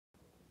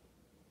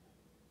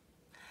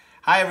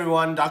Hi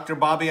everyone, Dr.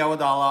 Bobby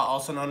Awadallah,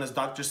 also known as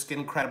Dr.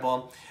 Skin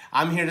Credible.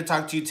 I'm here to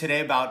talk to you today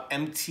about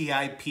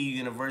MTIP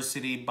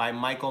University by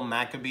Michael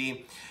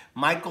Maccabee.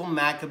 Michael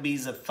Maccabee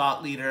is a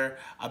thought leader,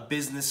 a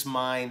business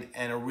mind,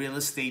 and a real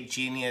estate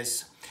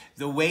genius.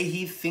 The way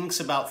he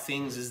thinks about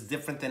things is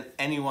different than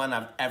anyone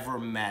I've ever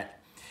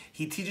met.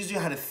 He teaches you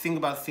how to think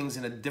about things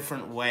in a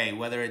different way,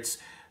 whether it's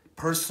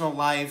personal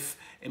life,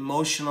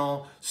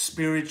 emotional,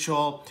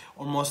 spiritual,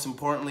 or most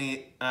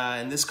importantly,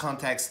 in this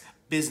context,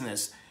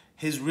 business.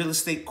 His real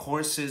estate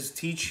courses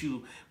teach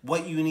you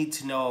what you need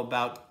to know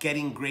about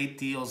getting great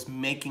deals,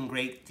 making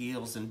great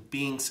deals, and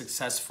being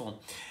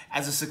successful.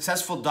 As a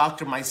successful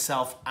doctor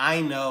myself,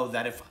 I know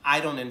that if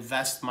I don't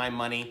invest my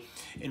money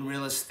in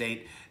real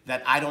estate,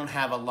 that I don't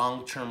have a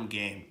long-term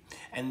game.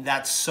 And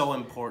that's so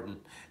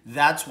important.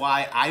 That's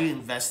why I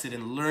invested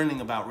in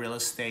learning about real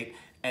estate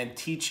and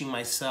teaching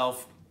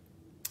myself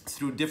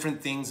through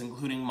different things,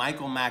 including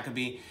Michael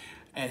Maccabee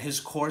and his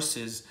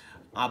courses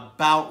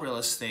about real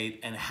estate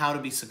and how to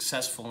be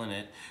successful in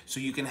it so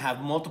you can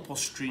have multiple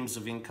streams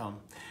of income.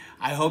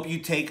 I hope you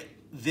take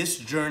this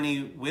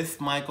journey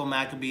with Michael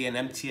Maccabee and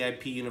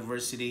MTIP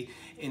University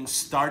in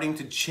starting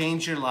to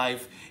change your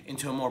life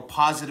into a more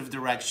positive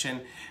direction,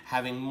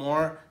 having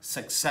more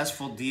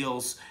successful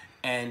deals,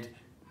 and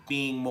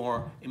being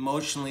more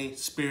emotionally,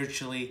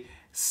 spiritually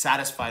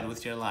satisfied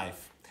with your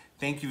life.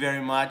 Thank you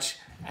very much,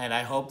 and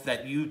I hope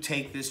that you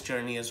take this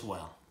journey as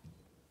well.